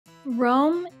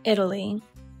Rome, Italy.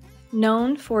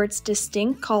 Known for its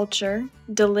distinct culture,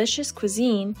 delicious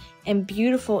cuisine, and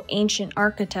beautiful ancient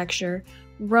architecture,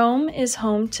 Rome is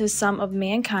home to some of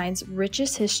mankind's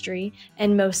richest history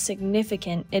and most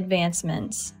significant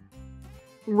advancements.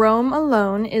 Rome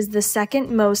alone is the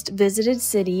second most visited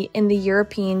city in the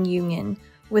European Union,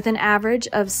 with an average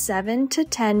of 7 to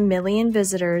 10 million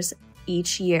visitors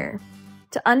each year.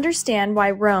 To understand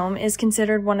why Rome is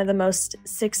considered one of the most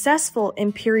successful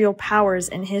imperial powers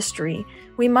in history,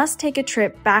 we must take a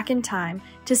trip back in time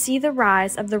to see the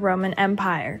rise of the Roman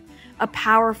Empire, a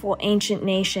powerful ancient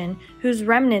nation whose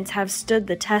remnants have stood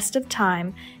the test of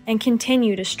time and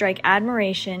continue to strike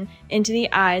admiration into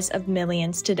the eyes of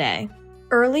millions today.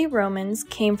 Early Romans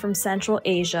came from Central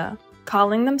Asia,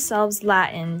 calling themselves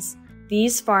Latins.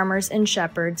 These farmers and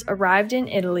shepherds arrived in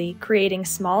Italy, creating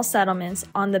small settlements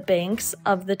on the banks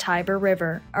of the Tiber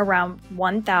River around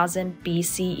 1000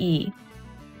 BCE.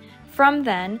 From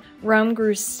then, Rome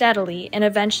grew steadily and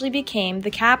eventually became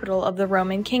the capital of the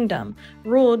Roman kingdom,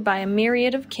 ruled by a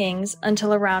myriad of kings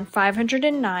until around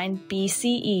 509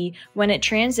 BCE when it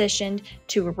transitioned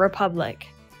to a republic.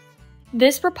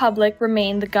 This republic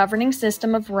remained the governing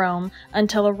system of Rome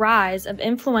until a rise of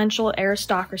influential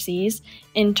aristocracies,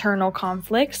 internal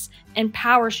conflicts, and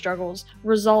power struggles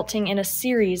resulting in a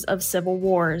series of civil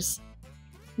wars.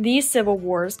 These civil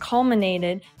wars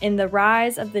culminated in the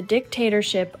rise of the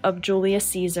dictatorship of Julius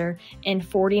Caesar in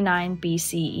 49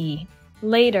 BCE.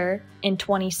 Later, in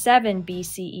 27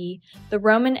 BCE, the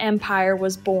Roman Empire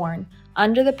was born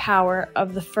under the power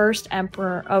of the first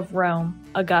emperor of Rome,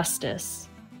 Augustus.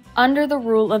 Under the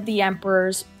rule of the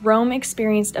emperors, Rome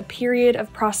experienced a period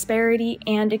of prosperity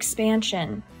and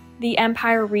expansion. The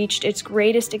empire reached its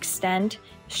greatest extent,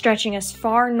 stretching as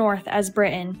far north as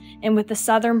Britain, and with the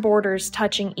southern borders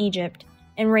touching Egypt,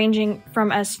 and ranging from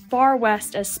as far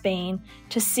west as Spain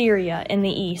to Syria in the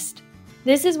east.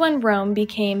 This is when Rome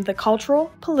became the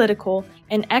cultural, political,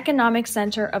 and economic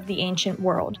center of the ancient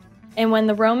world. And when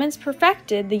the Romans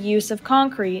perfected the use of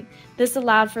concrete, this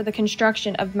allowed for the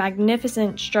construction of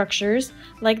magnificent structures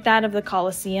like that of the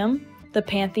Colosseum, the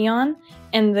Pantheon,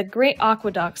 and the great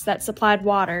aqueducts that supplied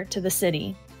water to the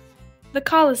city. The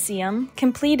Colosseum,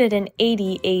 completed in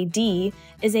 80 AD,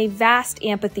 is a vast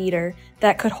amphitheater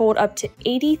that could hold up to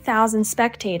 80,000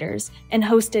 spectators and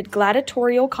hosted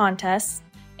gladiatorial contests,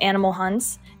 animal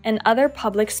hunts, and other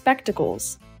public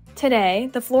spectacles. Today,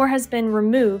 the floor has been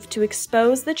removed to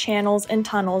expose the channels and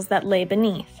tunnels that lay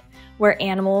beneath, where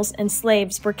animals and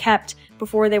slaves were kept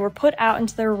before they were put out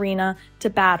into the arena to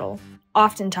battle,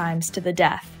 oftentimes to the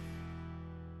death.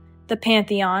 The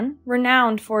Pantheon,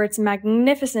 renowned for its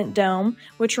magnificent dome,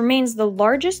 which remains the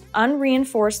largest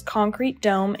unreinforced concrete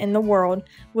dome in the world,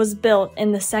 was built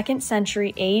in the 2nd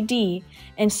century AD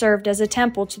and served as a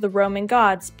temple to the Roman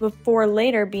gods before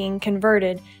later being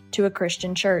converted to a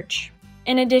Christian church.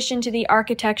 In addition to the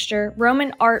architecture,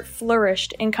 Roman art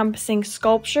flourished, encompassing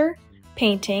sculpture,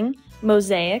 painting,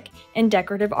 mosaic, and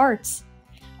decorative arts.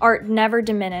 Art never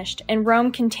diminished, and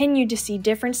Rome continued to see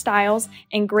different styles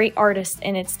and great artists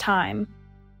in its time.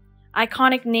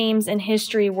 Iconic names in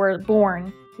history were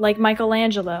born, like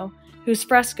Michelangelo, whose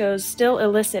frescoes still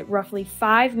elicit roughly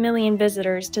 5 million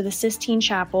visitors to the Sistine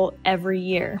Chapel every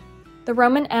year. The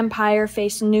Roman Empire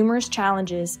faced numerous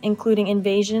challenges, including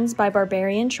invasions by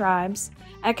barbarian tribes,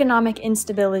 economic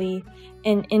instability,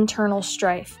 and internal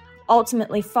strife,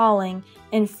 ultimately falling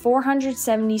in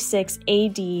 476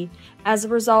 AD as a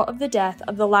result of the death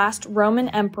of the last Roman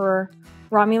emperor,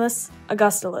 Romulus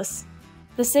Augustulus.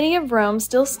 The city of Rome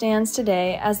still stands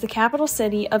today as the capital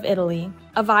city of Italy,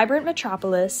 a vibrant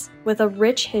metropolis with a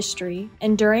rich history,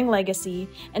 enduring legacy,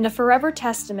 and a forever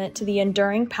testament to the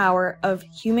enduring power of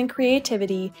human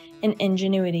creativity and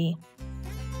ingenuity.